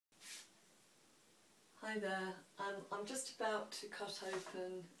Hi there, I'm just about to cut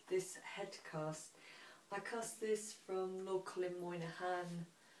open this head cast. I cast this from Lord Colin Moynihan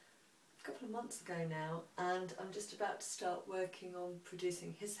a couple of months ago now, and I'm just about to start working on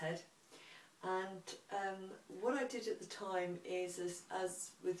producing his head. And what I did at the time is,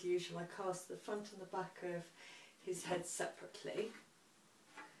 as with usual, I cast the front and the back of his head separately,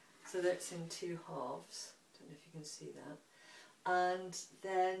 so that it's in two halves. Don't know if you can see that. And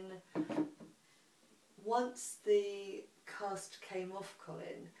then once the cast came off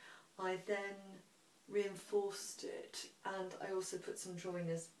Colin, I then reinforced it, and I also put some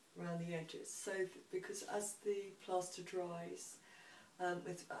joiners around the edges. So because as the plaster dries,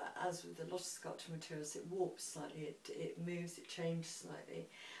 as with a lot of sculpture materials, it warps slightly, it moves, it changes slightly.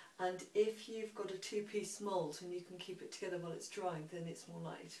 And if you've got a two-piece mould and you can keep it together while it's drying, then it's more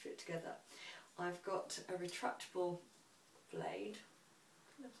likely to fit together. I've got a retractable blade.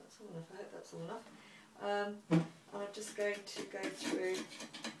 I don't know if that's all enough. I hope that's all enough. I'm just going to go through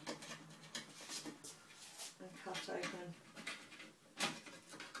and cut open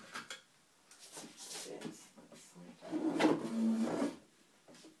this.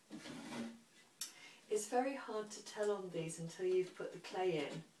 It's very hard to tell on these until you've put the clay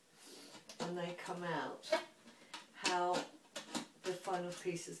in and they come out how the final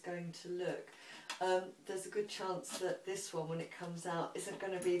piece is going to look. There's a good chance that this one, when it comes out, isn't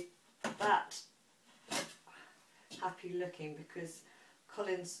going to be that happy looking, because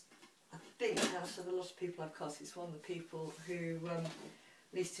Colin's, I think, out of a lot of people I've cast, he's one of the people who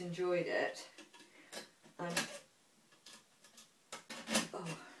least enjoyed it. And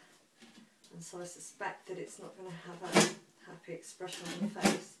so I suspect that it's not going to have a happy expression on the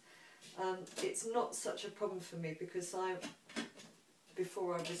face. It's not such a problem for me, because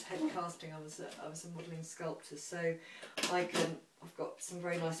before I was head casting, I was a modelling sculptor, so I've got some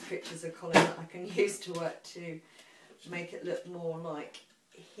very nice pictures of Colin that I can use to work to make it look more like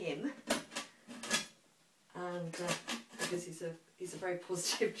him. And because he's a very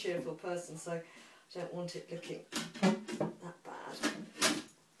positive, cheerful person, so I don't want it looking that bad.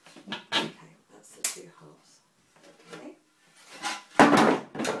 Okay, that's the two halves. Okay.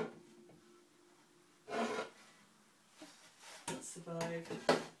 That survived.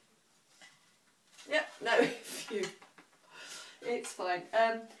 Yep, no, phew. It's fine.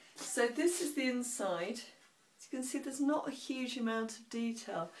 So this is the inside. As you can see, there's not a huge amount of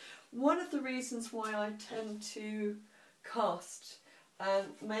detail. One of the reasons why I tend to cast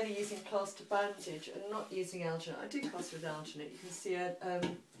mainly using plaster bandage and not using alginate, I do cast with alginate, you can see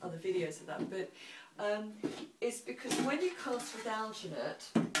other videos of that, but it's because when you cast with alginate,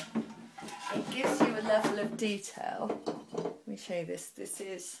 it gives you a level of detail. Let me show you this. This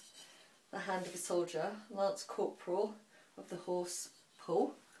is the hand of a soldier, Lance Corporal of the horse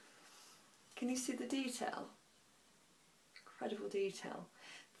Paul. Can you see the detail? Incredible detail.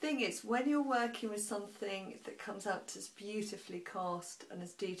 Thing is, when you're working with something that comes out as beautifully cast and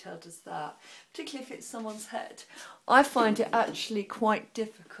as detailed as that, particularly if it's someone's head, I find it actually quite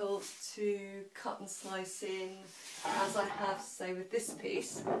difficult to cut and slice in, as I have, say, with this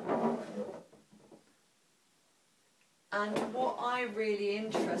piece. And what I'm really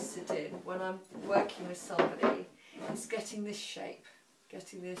interested in when I'm working with somebody is getting this shape,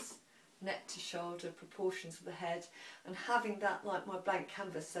 getting this neck to shoulder proportions of the head, and having that like my blank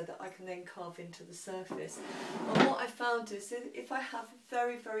canvas so that I can then carve into the surface. And what I found is that if I have a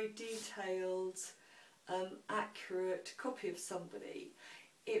very, very detailed, accurate copy of somebody,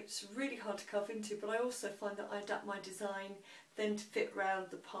 it's really hard to carve into, but I also find that I adapt my design then to fit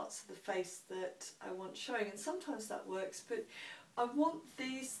around the parts of the face that I want showing, and sometimes that works, but I want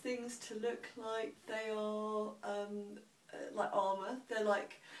these things to look like they are like armour. They're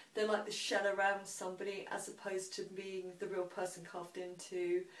like the shell around somebody, as opposed to being the real person carved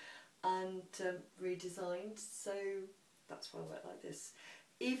into and redesigned. So that's why I work like this.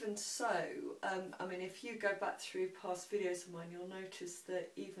 Even so, I mean, if you go back through past videos of mine, you'll notice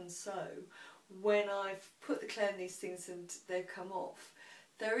that even so, when I've put the clay in these things and they've come off,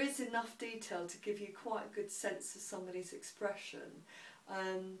 there is enough detail to give you quite a good sense of somebody's expression.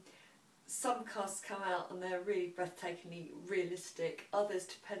 Some casts come out and they're really breathtakingly realistic. Others,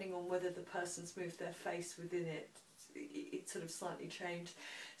 depending on whether the person's moved their face within it, it sort of slightly changed.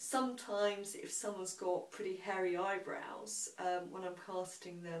 Sometimes if someone's got pretty hairy eyebrows, when I'm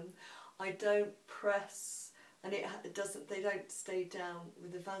casting them, I don't press, and they don't stay down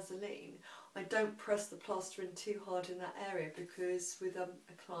with the Vaseline. I don't press the plaster in too hard in that area, because with a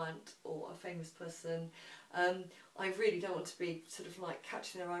client or a famous person, I really don't want to be sort of like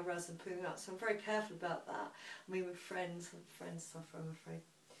catching their eyebrows and pulling them out, so I'm very careful about that. I mean, with friends suffer, I'm afraid.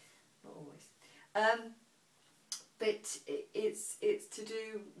 Not always. But it's to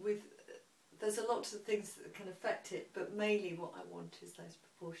do with, there's a lot of things that can affect it, but mainly what I want is those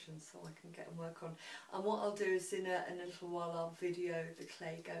proportions so I can get and work on. And what I'll do is in a little while I'll video the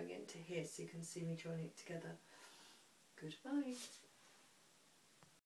clay going into here so you can see me joining it together. Goodbye.